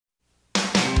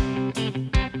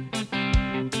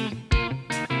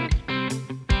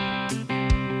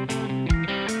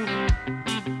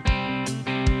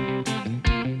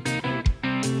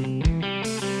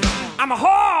I'm a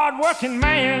hard-working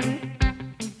man.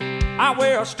 I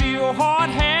wear a steel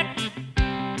hard hat.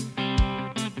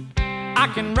 I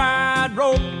can ride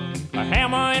rope, a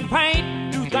hammer and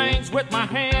paint, do things with my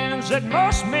hands that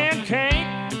most men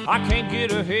can't. I can't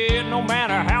get ahead no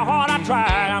matter how hard I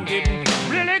try. I'm getting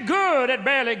really good at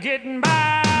barely getting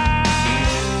by.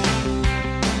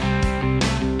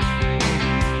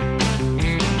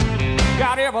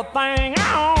 Got everything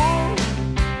on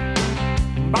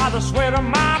by the sweat of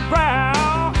my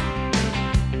brow.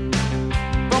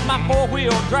 From my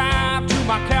four-wheel drive to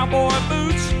my cowboy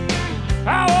boots,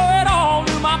 I owe it all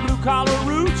to my blue-collar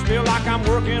roots. Feel like I'm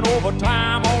working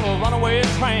overtime on a runaway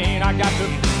train. I got to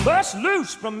bust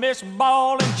loose from this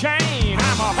ball and chain.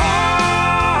 I'm a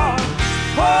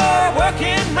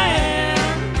hard-working man.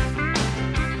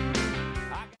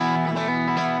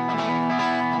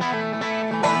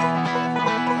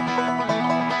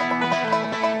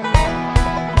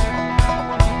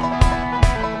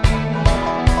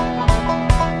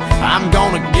 I'm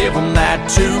gonna give them that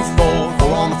 2-4,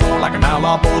 4 on the floor like an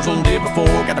outlaw boys on did before.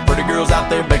 Got the pretty girls out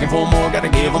there begging for more. Gotta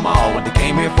give them all what they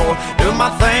came here for. Doing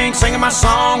my thing, singing my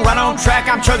song, right on track,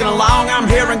 I'm chugging along. I'm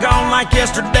here and gone like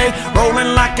yesterday,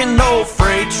 rolling like an old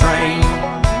freight train.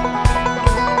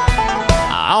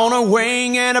 On a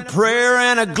wing and a prayer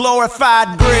and a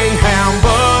glorified Greyhound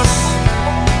bus,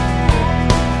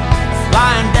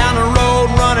 flying down the road,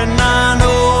 running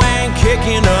 9-0 and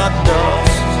kicking up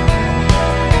dust.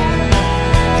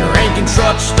 Drinking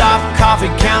truck stop coffee,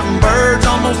 counting birds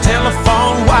on those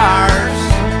telephone wires,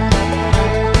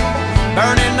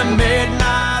 burning the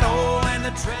midnight oil and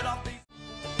the tread off these.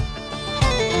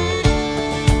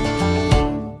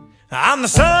 I'm the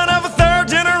son of a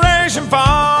third-generation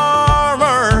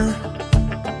farmer.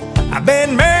 I've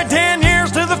been married 10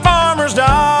 years to the farmer's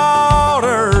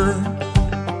daughter.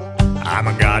 I'm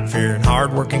a God-fearing,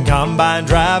 hard-working combine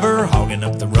driver, hogging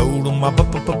up the road on my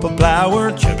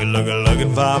plower,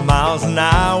 chugga-lugga-lugging 5 miles an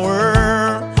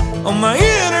hour on my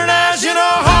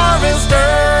international harvester.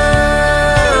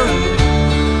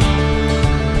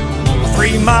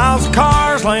 3 miles of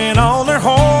cars laying on their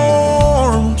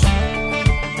horns,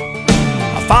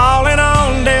 falling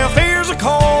on deaf ears of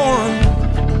corn,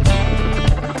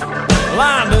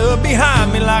 lined up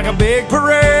behind me like a big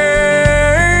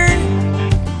parade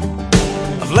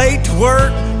of late to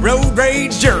work, road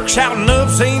rage jerks, shouting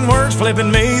obscene words,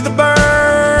 flipping me the bird.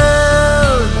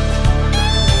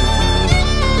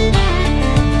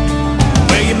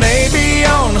 Well, you may be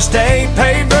on a state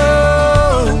paved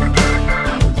road,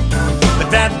 but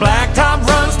that blacktop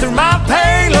runs through my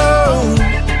payload.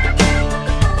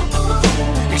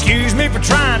 Excuse me for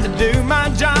trying to do my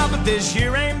job, but this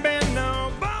year ain't been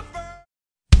no bumper.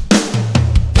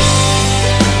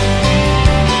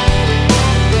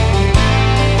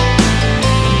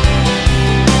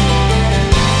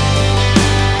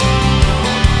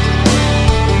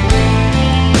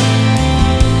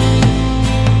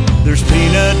 There's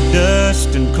peanut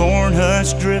dust and corn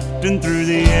husks drifting through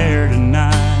the air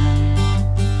tonight.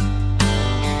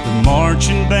 The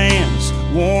marching bands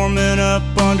warming up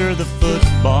under the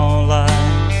football lights.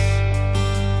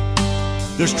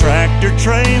 There's tractor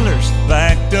trailers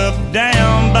backed up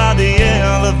down by the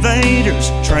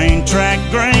elevators. Train track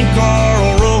grain car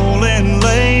will roll in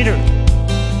later.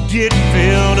 Get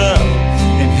filled up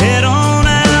and head on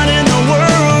out in the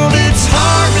world. It's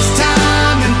harvest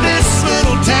time in this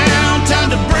little town. Time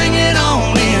to bring it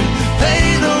on in,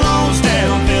 pay the loans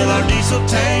down, fill our diesel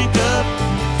tank up,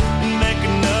 and make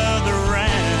another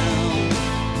round.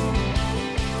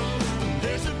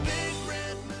 There's a big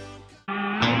red moon.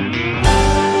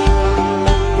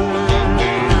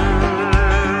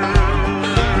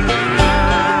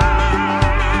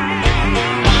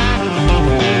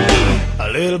 A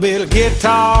little bit of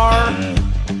guitar,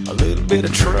 a little bit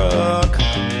of truck,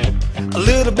 a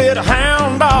little bit of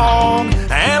hound dog,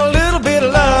 and a little bit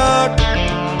of luck.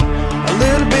 A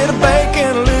little bit of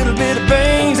bacon, a little bit of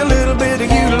beans, a little bit of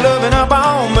you loving up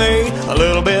on me, a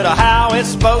little bit of how it's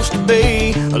supposed to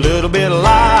be, a little bit of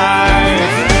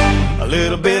life, a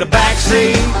little bit of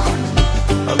backseat,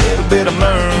 a little bit of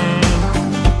moon,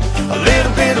 a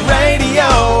little bit of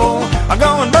radio,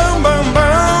 going boom, boom, boom.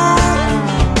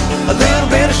 A little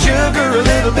bit of sugar, a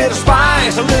little bit of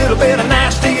spice, a little bit of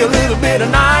nasty, a little bit of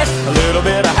nice, a little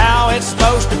bit of how it's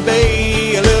supposed to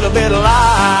be, a little bit of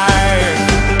life.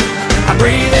 I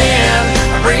breathe in,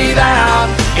 I breathe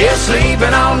out, yeah,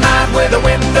 sleeping all night with the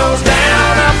windows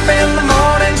down. Up in the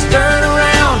morning, stirring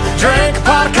around, drink a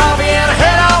pot of coffee and I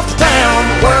head off to town.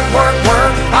 Work, work,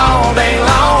 work all day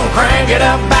long, crank it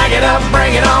up, back it up,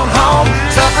 bring it on home.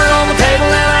 Supper on the table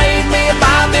and I eat me a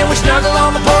bite, then we snuggle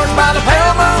on the porch by the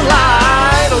pale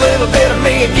moonlight. A little little bit of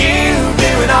me and you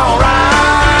doing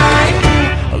alright.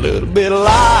 A little bit of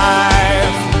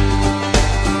life,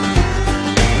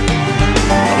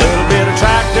 a little bit of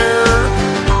tractor,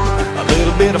 a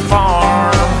little bit of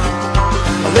farm,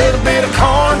 a little bit of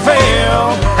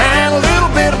cornfield, and a little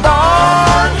bit of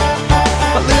barn.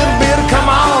 A little bit of come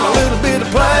on, a little bit of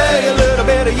play, a little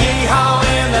bit of yeehaw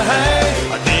in the hay,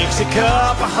 a Dixie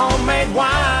cup of homemade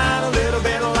wine, a little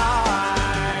bit of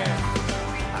life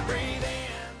I breathe in.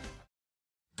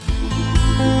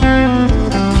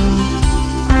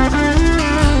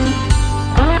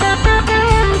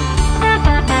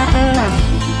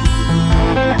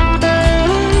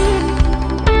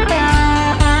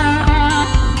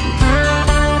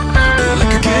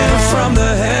 Like a gift from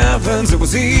the heavens, it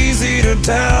was easy to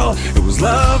tell. It was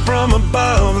love from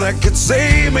above that could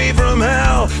save me from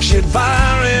hell. She had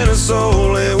fire in her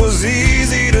soul, it was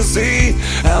easy to see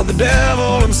how the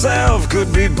devil himself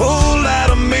could be pulled out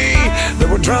of me. There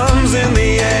were drums in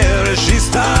the air as she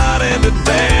started to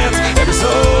dance. Every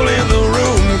soul in the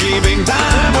room keeping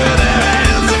time with their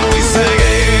hands. And we sang,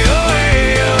 hey, oh,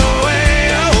 hey, oh,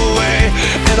 hey, oh, hey.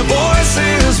 And the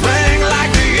voices rang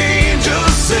like the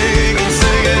angels sing. And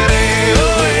singing, hey,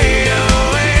 oh, hey,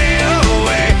 oh, hey, oh,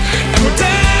 hey. And we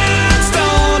danced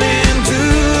on into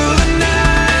the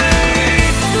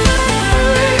night.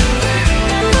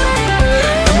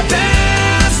 And we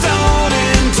danced on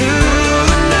into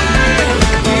the night.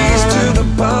 Like a piece to the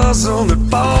puzzle that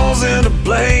falls into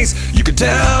place. You could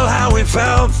tell how we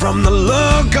felt from the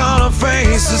look on our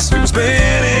faces. We were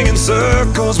spinning in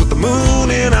circles with the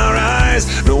moon in our eyes.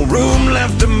 No room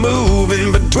left to move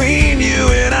in between you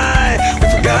and I. We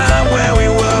forgot where we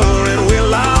were and we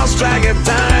lost track of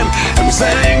time. And we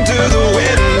sang to the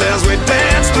wind as we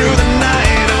danced through the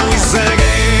night. And we sang,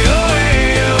 hey, oh,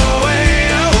 hey, oh, hey,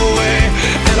 oh, hey.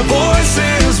 And the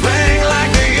voices rang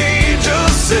like the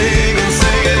angels sing. And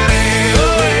singing, hey,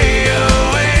 oh, hey,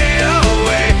 oh, hey, oh,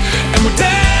 hey. And we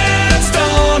danced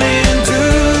on into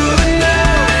the night.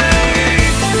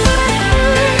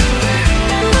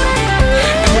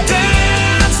 And we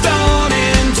danced on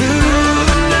into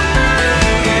the night.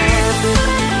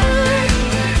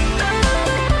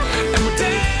 And we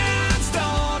danced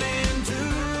on into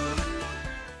the night.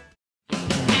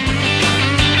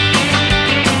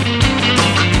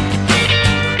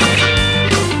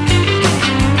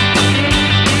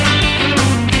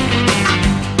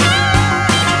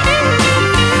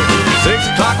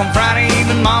 On Friday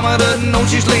evening, mama doesn't know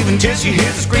she's leaving till she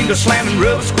hears the scream, the slamming,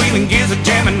 rubber squealing, gears are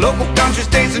jamming, local country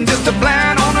station just a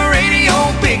blind on the radio.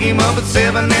 Pick him up at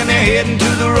 7 and they're heading to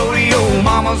the rodeo.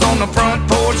 Mama's on the front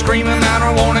porch screaming out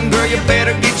her warning, girl, you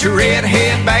better get your red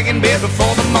head back in bed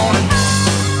before the morning.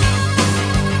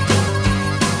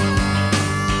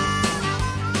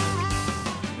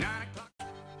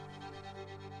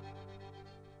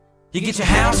 You get your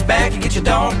house back, you get your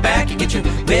dog back, you get your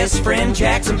best friend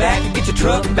Jackson back, you get your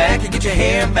truck back, you get your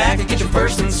hair back, you get your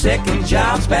first and second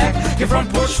jobs back, your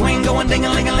front porch swing going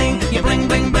ding-a-ling-a-ling, your bling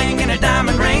bling bling and a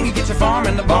diamond ring, you get your farm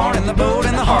and the barn and the boat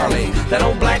and the Harley, that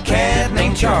old black cat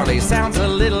named Charlie. Sounds a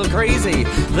little crazy,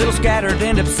 little scattered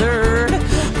and absurd,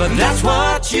 but that's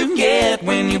what you get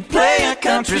when you play a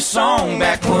country song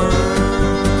backwards.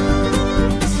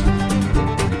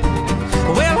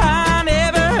 Well, I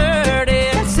never heard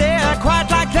it said quite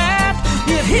like that.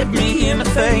 It hit me in the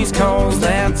face, cause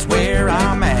that's where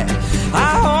I'm at.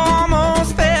 I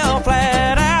almost fell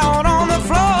flat out on the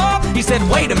floor. He said,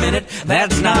 wait a minute,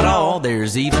 that's not all,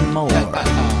 there's even more.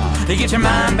 You get your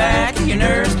mind back, your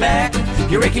nerves back,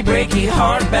 your achy breaky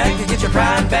heart back, you get your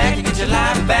pride back, you get your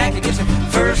life back, you get your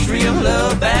first real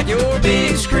love back, your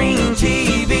big screen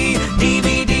TV,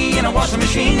 DVD, and a washing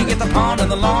machine. You get the pond and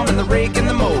the lawn and the rake and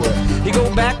the mower. You go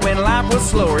back when life was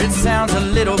slower. It sounds a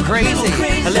little crazy,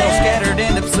 a little scattered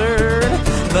and absurd,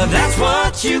 but that's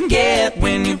what you get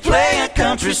when you play a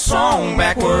country song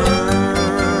backwards.